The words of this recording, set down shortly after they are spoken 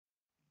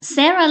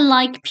Sarah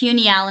Like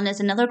Puny Allen is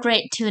another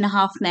great Two and a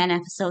Half Men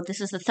episode. This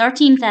is the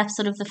 13th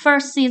episode of the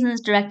first season, is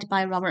directed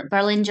by Robert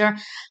Berlinger.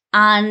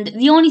 And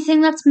the only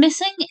thing that's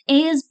missing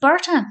is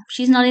Berta.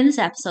 She's not in this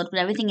episode, but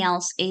everything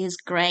else is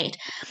great.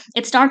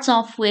 It starts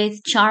off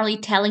with Charlie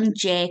telling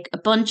Jake a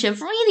bunch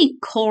of really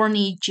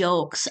corny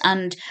jokes,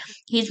 and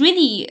he's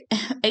really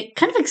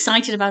kind of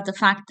excited about the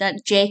fact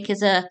that Jake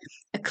is a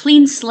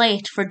clean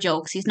slate for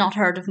jokes. He's not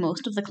heard of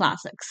most of the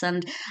classics,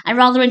 and I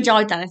rather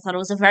enjoyed that. I thought it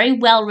was a very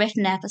well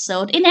written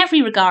episode in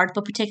every regard,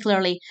 but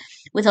particularly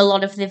with a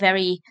lot of the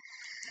very,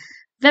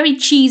 very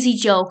cheesy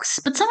jokes.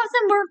 But some of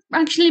them were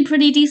actually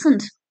pretty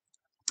decent.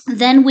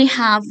 Then we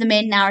have the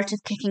main narrative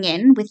kicking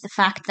in with the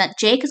fact that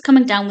Jake is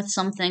coming down with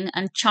something,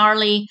 and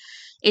Charlie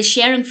is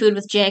sharing food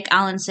with Jake.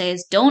 Alan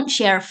says, "Don't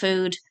share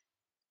food,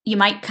 you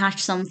might catch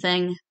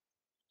something."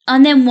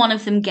 And then one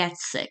of them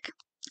gets sick.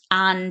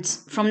 And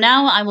from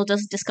now, I will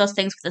just discuss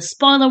things with a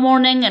spoiler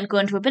warning and go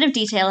into a bit of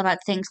detail about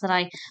things that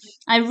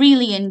I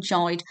really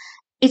enjoyed.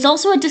 It's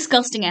also a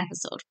disgusting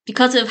episode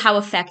because of how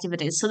effective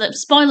it is. So that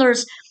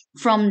spoilers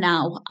from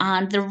now.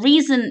 And the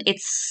reason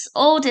it's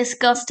so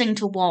disgusting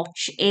to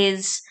watch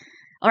is,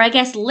 or I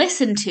guess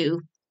listen to,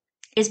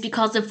 is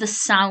because of the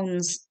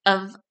sounds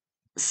of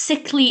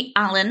sickly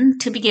Alan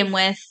to begin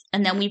with.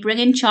 And then we bring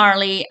in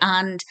Charlie,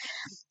 and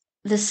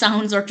the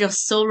sounds are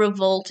just so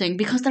revolting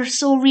because they're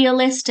so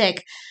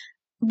realistic.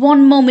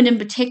 One moment in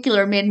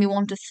particular made me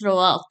want to throw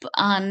up,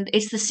 and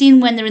it's the scene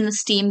when they're in the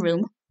steam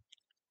room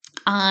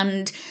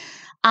and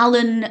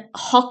Alan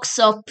hooks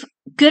up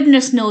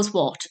goodness knows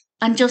what,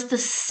 and just the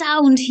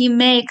sound he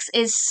makes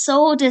is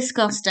so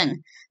disgusting.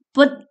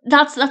 But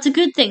that's a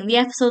good thing. The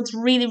episode's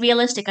really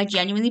realistic. I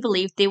genuinely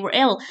believe they were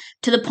ill,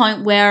 to the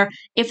point where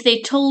if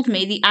they told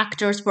me the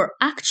actors were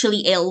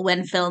actually ill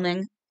when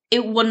filming,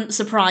 it wouldn't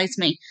surprise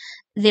me.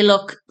 They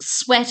look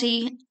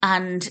sweaty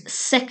and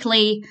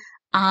sickly,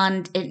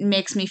 and it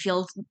makes me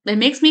feel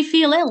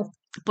ill.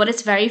 But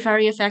it's very,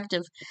 very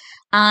effective.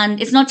 And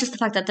it's not just the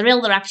fact that they're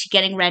ill, they're actually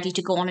getting ready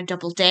to go on a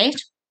double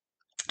date.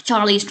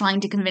 Charlie's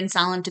trying to convince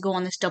Alan to go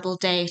on this double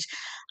date,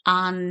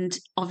 and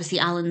obviously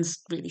Alan's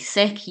really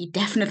sick. He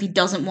definitely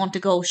doesn't want to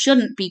go,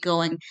 shouldn't be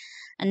going.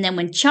 And then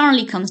when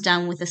Charlie comes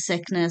down with a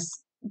sickness,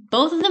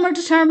 both of them are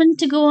determined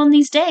to go on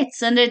these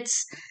dates, and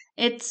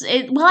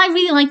well, I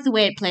really like the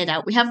way it played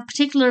out. We have a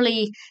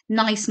particularly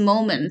nice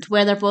moment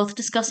where they're both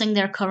discussing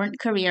their current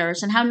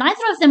careers and how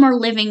neither of them are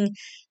living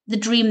the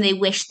dream they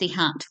wish they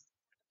had.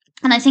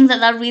 And I think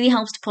that really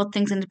helps to put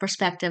things into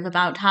perspective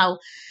about how,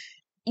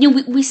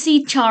 we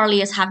see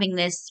Charlie as having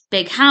this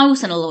big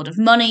house and a load of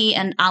money,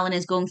 and Alan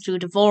is going through a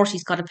divorce.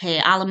 He's got to pay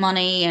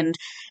alimony and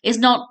is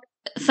not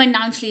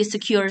financially as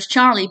secure as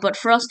Charlie. But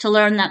for us to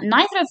learn that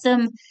neither of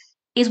them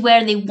is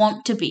where they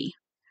want to be,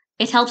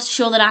 it helps to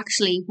show that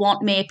actually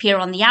what may appear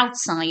on the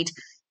outside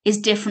is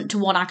different to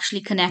what actually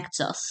connects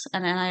us.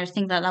 And I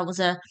think that was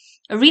a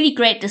really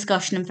great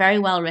discussion and very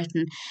well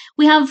written.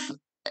 We have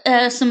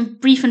some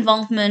brief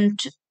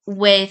involvement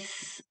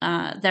with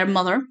their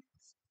mother,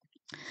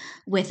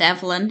 with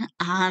Evelyn,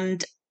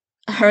 and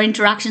her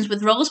interactions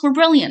with Rose were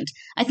brilliant.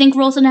 I think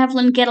Rose and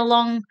Evelyn get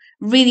along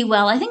really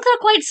well. I think they're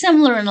quite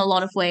similar in a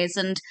lot of ways,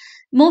 and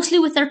mostly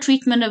with their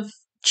treatment of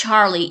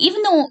Charlie.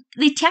 Even though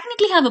they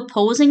technically have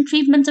opposing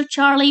treatments of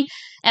Charlie,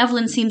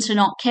 Evelyn seems to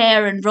not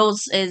care, and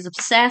Rose is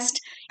obsessed.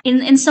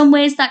 In some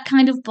ways, that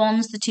kind of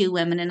bonds the two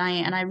women, and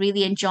I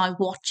really enjoy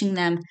watching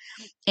them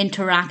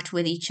interact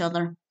with each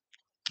other.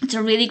 It's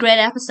a really great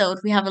episode.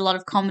 We have a lot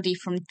of comedy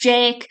from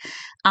Jake,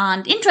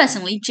 and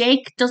interestingly,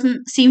 Jake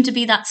doesn't seem to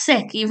be that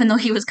sick, even though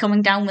he was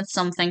coming down with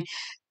something.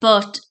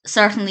 But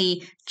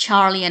certainly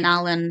Charlie and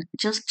Alan,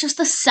 just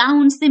the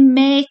sounds they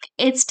make,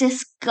 it's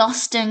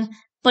disgusting,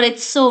 but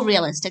it's so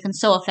realistic and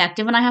so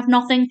effective, and I have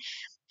nothing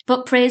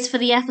but praise for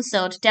the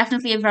episode.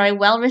 Definitely a very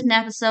well written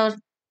episode,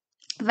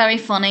 very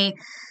funny,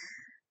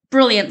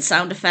 brilliant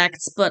sound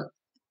effects, but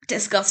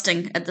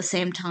disgusting at the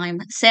same time.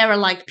 Sarah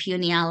Like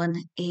Puny Allen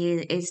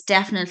is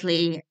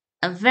definitely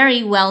a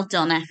very well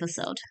done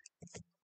episode.